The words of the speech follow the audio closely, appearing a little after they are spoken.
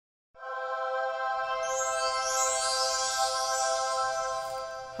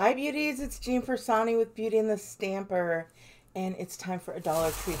Hi beauties, it's Jean Piersanti with Beauty and the Stamper, and it's time for a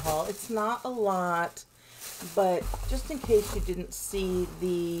Dollar Tree haul. It's not a lot, but just in case you didn't see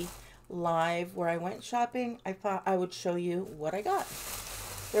the live where I went shopping, I thought I would show you what I got.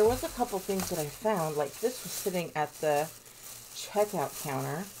 There was a couple things that I found, like this was sitting at the checkout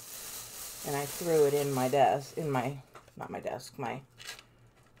counter, and I threw it in my desk, my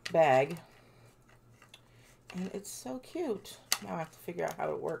bag, and it's so cute. Now I have to figure out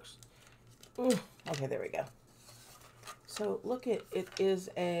how it works. Ooh, okay, there we go. So look, it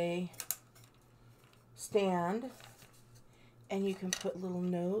is a stand, and you can put little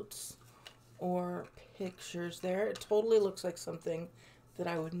notes or pictures there. It totally looks like something that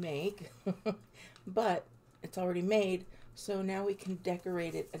I would make, but it's already made, so now we can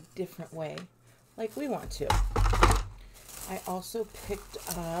decorate it a different way, like we want to. I also picked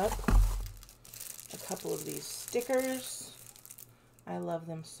up a couple of these stickers. I love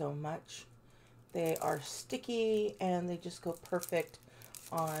them so much. They are sticky and they just go perfect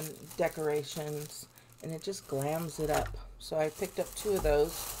on decorations, and it just glams it up. So I picked up 2 of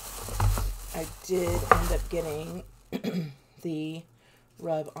those. I did end up getting the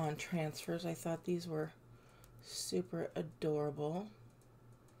rub-on transfers. I thought these were super adorable,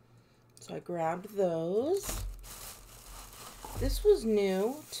 so I grabbed those. This was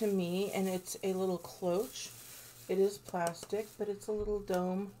new to me, and it's a little cloche. It is plastic, but it's a little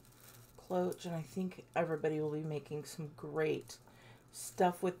dome cloche, and I think everybody will be making some great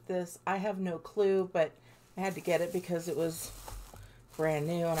stuff with this. I have no clue, but I had to get it because it was brand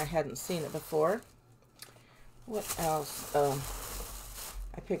new and I hadn't seen it before. What else?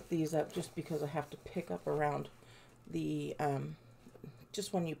 I picked these up just because I have to pick up around the,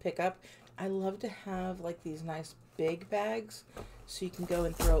 just when you pick up. I love to have like these nice big bags so you can go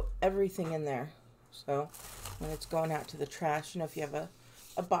and throw everything in there. So when it's going out to the trash, you know, if you have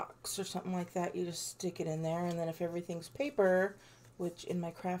a box or something like that, you just stick it in there, and then if everything's paper, which in my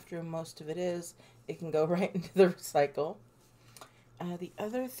craft room most of it is, it can go right into the recycle. The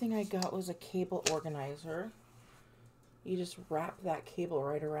other thing I got was a cable organizer. You just wrap that cable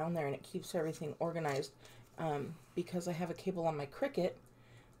right around there and it keeps everything organized, because I have a cable on my Cricut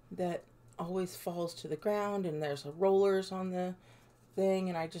that always falls to the ground, and there's rollers on the thing,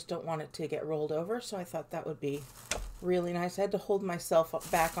 and I just don't want it to get rolled over, so I thought that would be really nice. I had to hold myself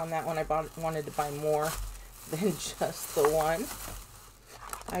back on that one. I wanted to buy more than just the one.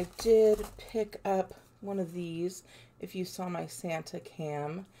 I did pick up one of these. If you saw my Santa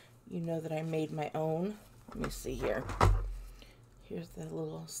cam, you know that I made my own. Let me see here. Here's the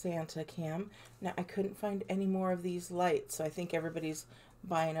little Santa cam. Now, I couldn't find any more of these lights, so I think everybody's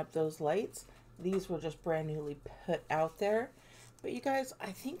buying up those lights. These were just brand newly put out there. But you guys,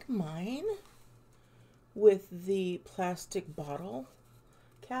 I think mine with the plastic bottle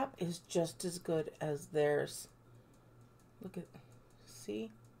cap is just as good as theirs. Look at,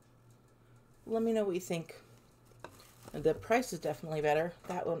 see? Let me know what you think. The price is definitely better.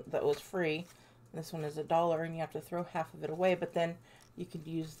 That one, that was free. This one is $1, and you have to throw half of it away, but then you could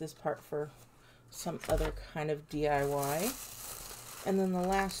use this part for some other kind of DIY. And then the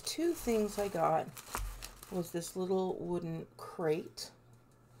last 2 things I got was this little wooden crate,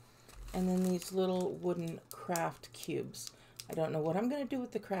 and then these little wooden craft cubes. I don't know what I'm going to do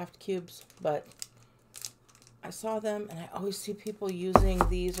with the craft cubes, but I saw them, and I always see people using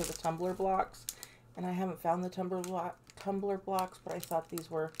these or the tumbler blocks, and I haven't found the tumbler blocks, but I thought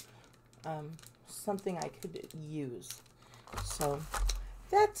these were something I could use. So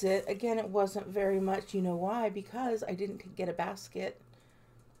that's it. Again, it wasn't very much. You know why? Because I didn't get a basket.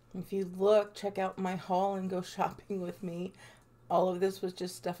 If you look, check out my haul and go shopping with me. All of this was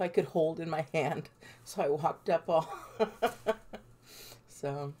just stuff I could hold in my hand. So I walked up all.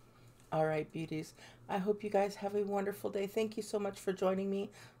 So, all right, beauties. I hope you guys have a wonderful day. Thank you so much for joining me,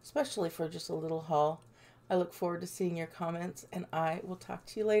 especially for just a little haul. I look forward to seeing your comments, and I will talk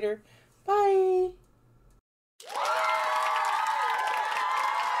to you later. Bye.